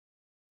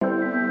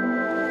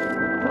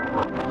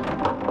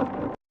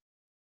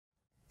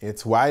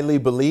It's widely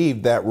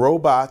believed that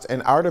robots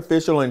and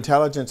artificial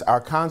intelligence are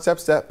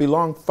concepts that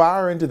belong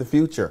far into the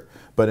future.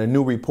 But a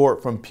new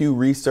report from Pew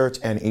Research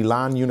and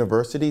Elon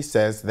University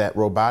says that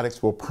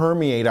robotics will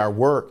permeate our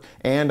work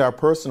and our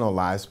personal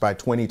lives by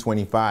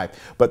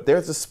 2025. But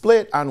there's a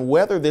split on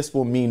whether this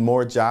will mean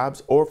more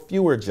jobs or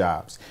fewer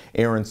jobs.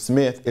 Aaron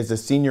Smith is a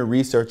senior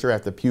researcher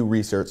at the Pew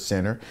Research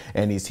Center,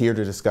 and he's here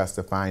to discuss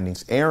the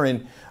findings.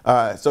 Aaron,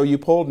 so you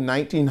polled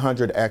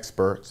 1,900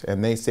 experts,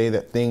 and they say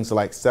that things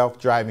like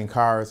self-driving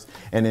cars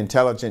and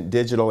intelligent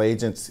digital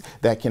agents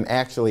that can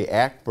actually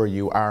act for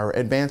you are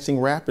advancing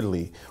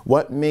rapidly.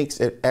 What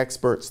makes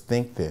experts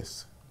think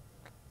this?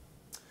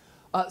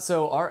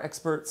 So our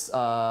experts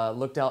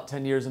looked out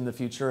 10 years in the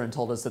future and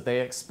told us that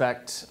they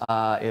expect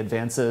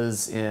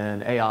advances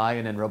in AI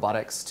and in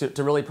robotics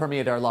to really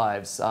permeate our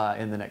lives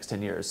in the next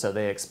 10 years. So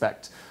they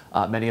expect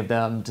many of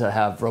them to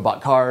have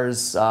robot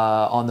cars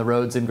on the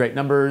roads in great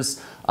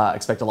numbers,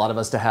 expect a lot of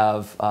us to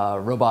have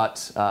robot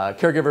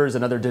caregivers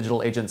and other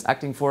digital agents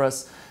acting for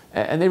us.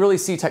 And they really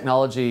see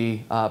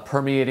technology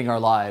permeating our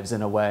lives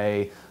in a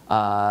way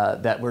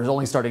that we're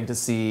only starting to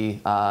see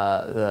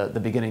the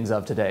beginnings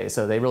of today.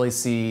 So they really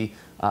see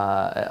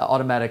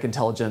automatic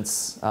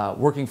intelligence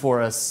working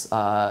for us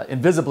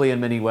invisibly in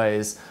many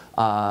ways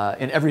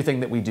in everything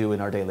that we do in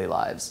our daily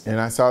lives.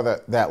 And I saw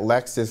that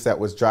Lexus that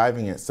was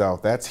driving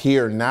itself, that's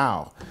here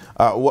now.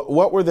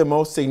 What were the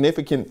most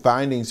significant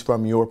findings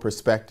from your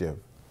perspective?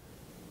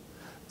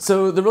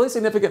 So the really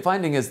significant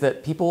finding is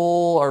that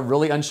people are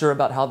really unsure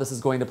about how this is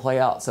going to play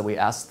out. So we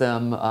asked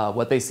them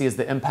what they see as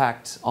the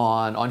impact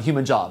on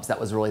human jobs. That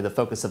was really the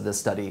focus of this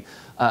study.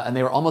 And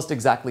they were almost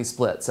exactly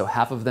split. So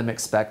half of them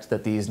expect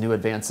that these new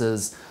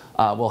advances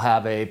will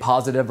have a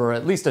positive or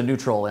at least a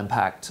neutral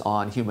impact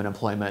on human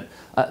employment.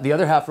 The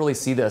other half really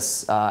see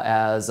this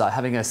as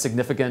having a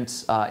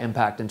significant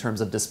impact in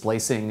terms of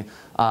displacing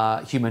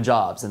human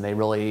jobs, and they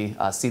really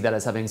see that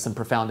as having some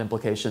profound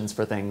implications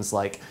for things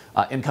like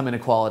income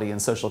inequality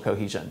and social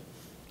cohesion.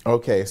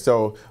 Okay,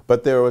 so,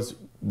 but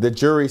the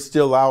jury's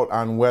still out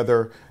on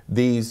whether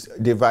these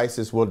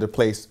devices will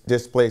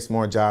displace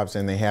more jobs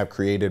than they have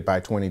created by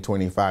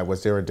 2025.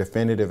 Was there a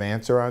definitive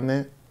answer on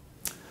that?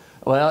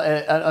 Well,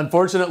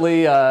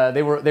 unfortunately,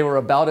 they were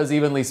about as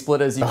evenly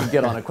split as you can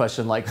get on a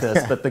question like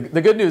this. But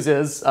the good news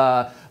is,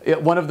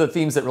 one of the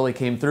themes that really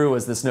came through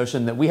was this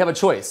notion that we have a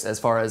choice as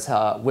far as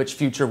which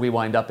future we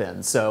wind up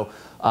in. So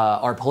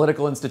our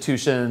political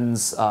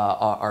institutions,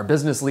 our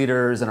business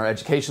leaders, and our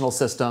educational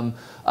system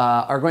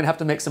are going to have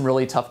to make some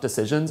really tough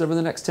decisions over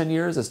the next 10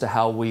 years as to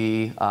how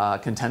we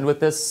contend with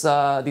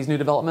these new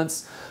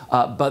developments.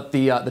 But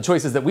the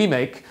choices that we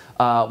make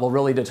will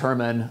really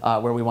determine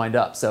where we wind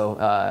up. So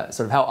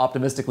sort of how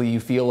optimistically you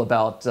feel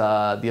about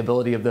the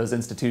ability of those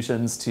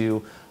institutions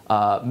to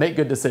make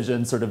good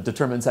decisions sort of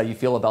determines how you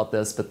feel about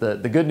this. But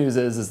the good news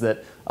is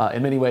that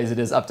in many ways it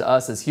is up to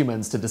us as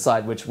humans to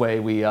decide which way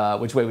we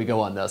go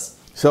on this.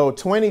 So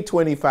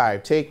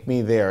 2025, take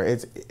me there.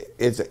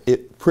 It's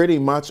pretty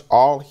much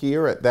all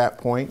here at that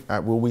point.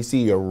 Will we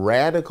see a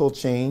radical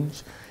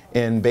change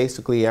in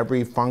basically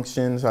every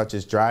function, such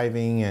as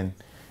driving and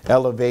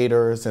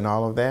elevators and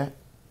all of that?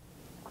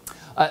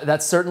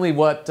 That's certainly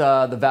what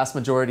the vast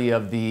majority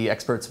of the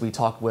experts we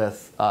talk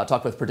with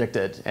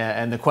predicted.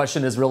 And the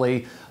question is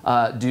really,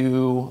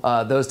 do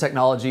those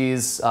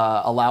technologies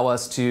allow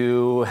us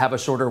to have a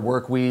shorter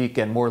work week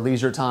and more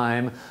leisure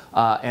time,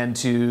 and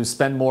to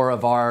spend more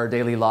of our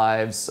daily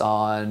lives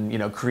on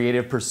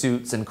creative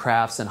pursuits and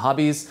crafts and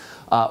hobbies,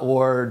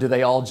 or do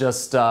they all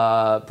just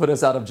put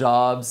us out of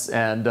jobs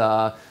and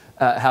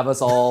have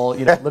us all,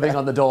 living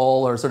on the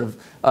dole or sort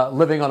of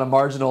living on a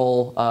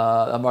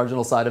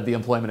marginal side of the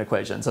employment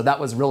equation? So that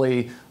was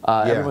really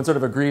everyone sort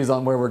of agrees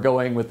on where we're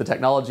going with the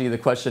technology. The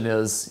question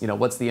is,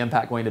 what's the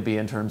impact going to be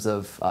in terms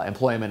of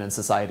employment and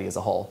society as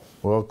a whole?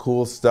 Well,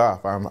 cool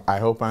stuff. I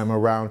hope I'm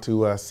around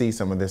to see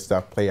some of this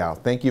stuff play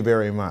out. Thank you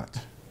very much.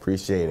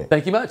 Appreciate it.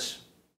 Thank you much.